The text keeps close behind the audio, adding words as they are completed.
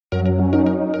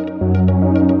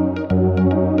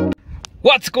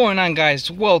What's going on,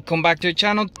 guys? Welcome back to the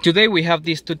channel. Today we have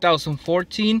this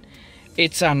 2014.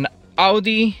 It's an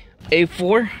Audi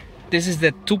A4. This is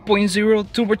the 2.0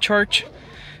 turbocharged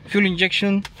fuel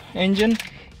injection engine,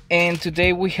 and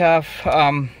today we have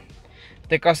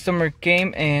the customer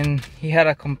came and he had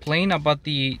a complaint about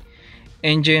the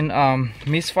engine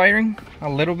misfiring a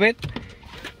little bit.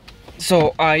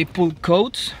 So I pulled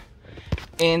codes,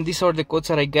 and these are the codes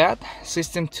that I got.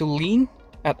 System to lean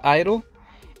at idle,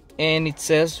 and it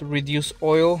says reduce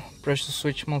oil, pressure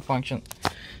switch malfunction.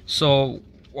 So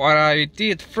what I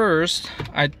did first,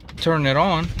 I turned it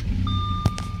on,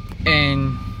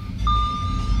 and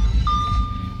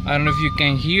I don't know if you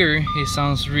can hear, it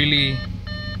sounds really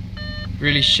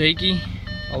shaky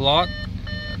a lot.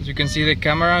 As you can see, the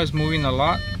camera is moving a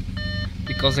lot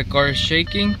because the car is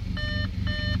shaking.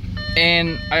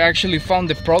 And I actually found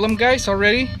the problem, guys,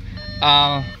 already.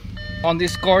 On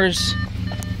these cars,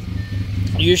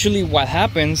 usually what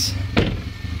happens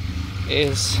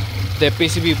is the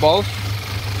PCB valve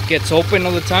gets open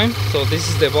all the time. So this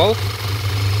is the valve.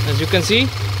 As you can see,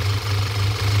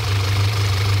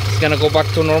 it's gonna go back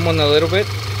to normal in a little bit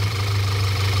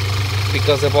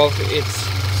because the valve is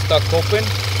stuck open.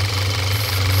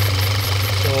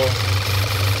 So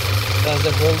that's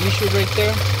the whole issue right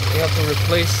there. We have to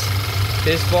replace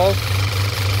this valve.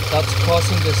 That's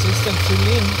causing the system to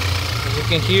lean. As you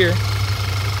can hear,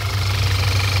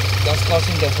 that's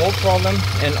causing the whole problem.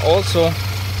 And also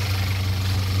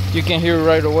you can hear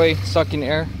right away sucking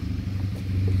air.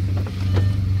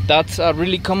 That's a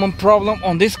really common problem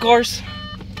on these cars.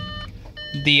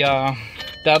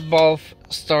 That valve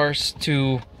starts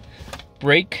to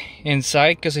break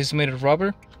inside because it's made of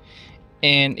rubber,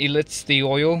 and it lets the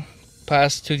oil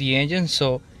pass to the engine,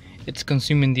 so it's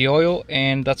consuming the oil.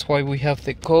 And that's why we have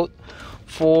the code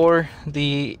for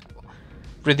the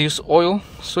reduce oil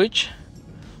switch.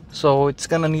 So it's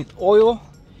gonna need oil,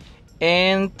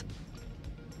 and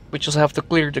we just have to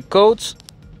clear the codes.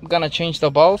 I'm gonna change the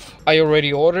valve. I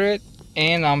already ordered it,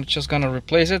 and I'm just gonna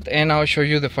replace it, and I'll show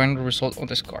you the final result of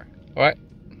this car. All right,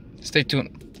 stay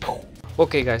tuned.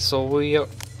 Okay, guys, so we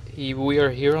are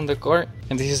here on the car,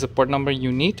 and this is the part number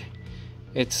you need.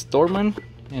 It's dorman,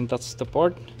 and that's the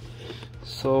part.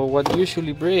 So what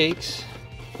usually breaks,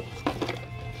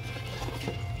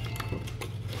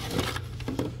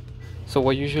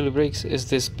 is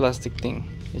this plastic thing.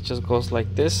 It just goes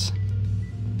like this,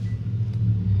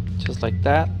 just like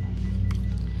that,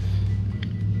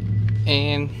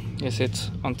 and it sits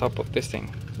on top of this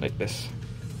thing like this.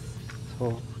 So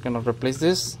we're gonna replace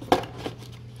this,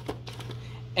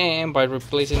 and by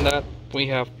replacing that, we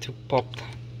have to pop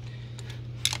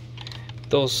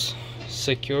those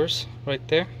secures right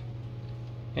there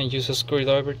and use a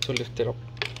screwdriver to lift it up.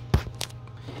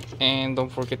 And don't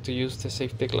forget to use the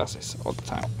safety glasses all the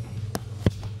time.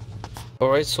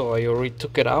 Alright, so I already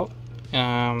took it out.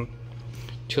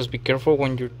 Just be careful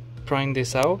when you're trying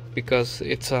this out because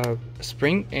it's a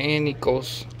spring and it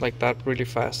goes like that really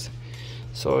fast.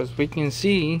 So as we can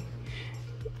see,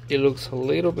 it looks a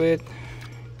little bit,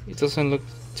 it doesn't look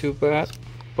too bad,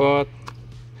 but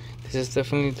this is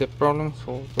definitely the problem.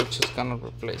 So we're just gonna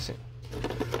replace it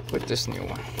with this new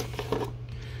one.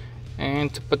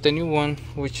 And to put the new one,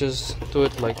 we just do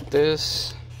it like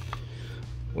this.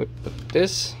 We put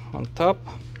this on top,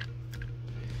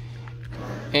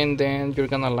 and then you're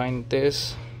gonna line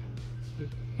this.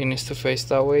 It needs to face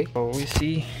that way. So we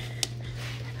see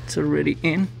it's already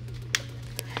in.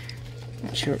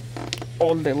 Make sure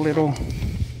all the little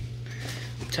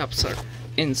tabs are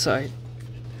inside,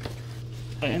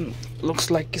 and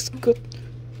looks like it's good.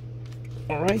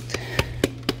 All right,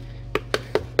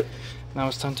 now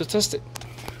it's time to test it.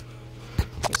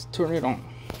 Let's turn it on.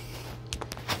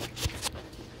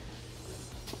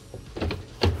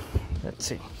 Let's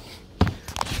see.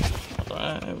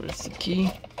 Alright, where's the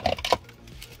key?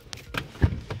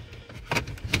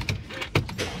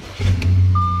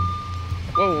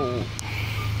 Whoa!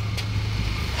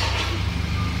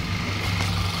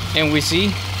 And we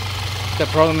see the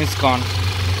problem is gone.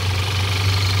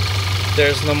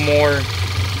 There's no more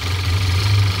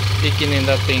leaking in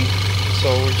that thing. So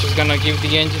we're just gonna give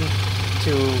the engine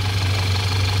to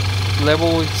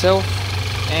level itself,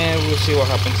 and we'll see what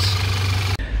happens.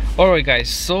 Alright, guys,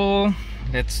 so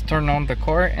let's turn on the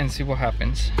car and see what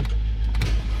happens.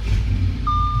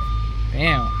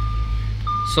 Bam!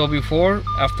 So before,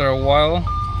 after a while,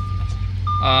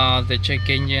 the check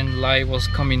engine light was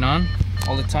coming on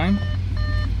all the time.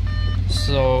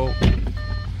 So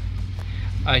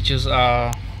I just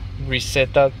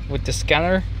reset that with the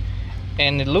scanner,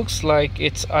 and it looks like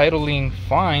it's idling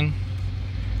fine.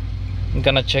 I'm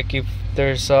gonna check if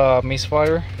there's a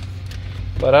misfire.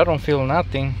 but I don't feel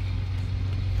nothing.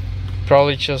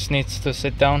 Probably just needs to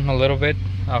sit down a little bit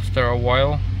after a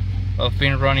while of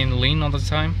being running lean all the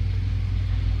time.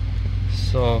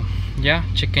 So yeah,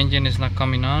 check engine is not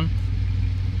coming on.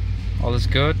 All is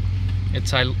good.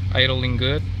 It's idling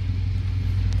good.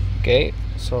 Okay,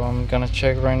 so I'm gonna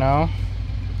check right now.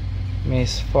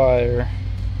 Misfire,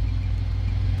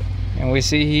 and we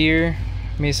see here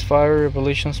misfire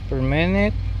revolutions per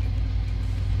minute.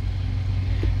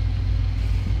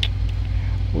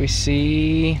 We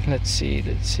see, let's see,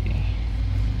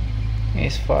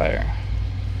 misfire.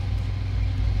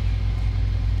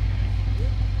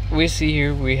 We see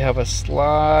here we have a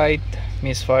slight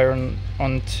misfire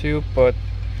on tube, but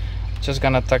just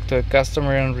gonna talk to the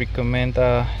customer and recommend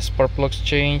a spark plugs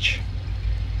change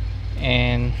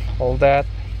and all that.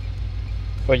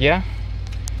 But yeah,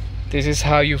 this is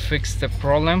how you fix the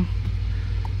problem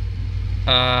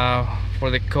for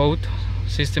the code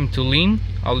system to lean.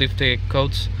 I'll leave the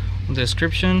codes in the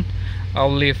description.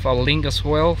 I'll leave a link as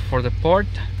well for the part,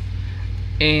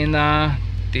 and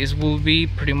this will be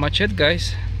pretty much it,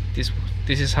 guys. This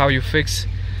is how you fix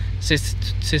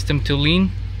system to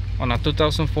lean on a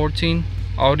 2014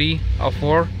 Audi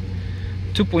A4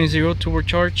 2.0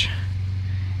 turbocharged.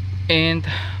 And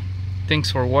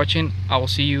thanks for watching. I will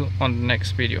see you on the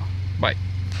next video. Bye.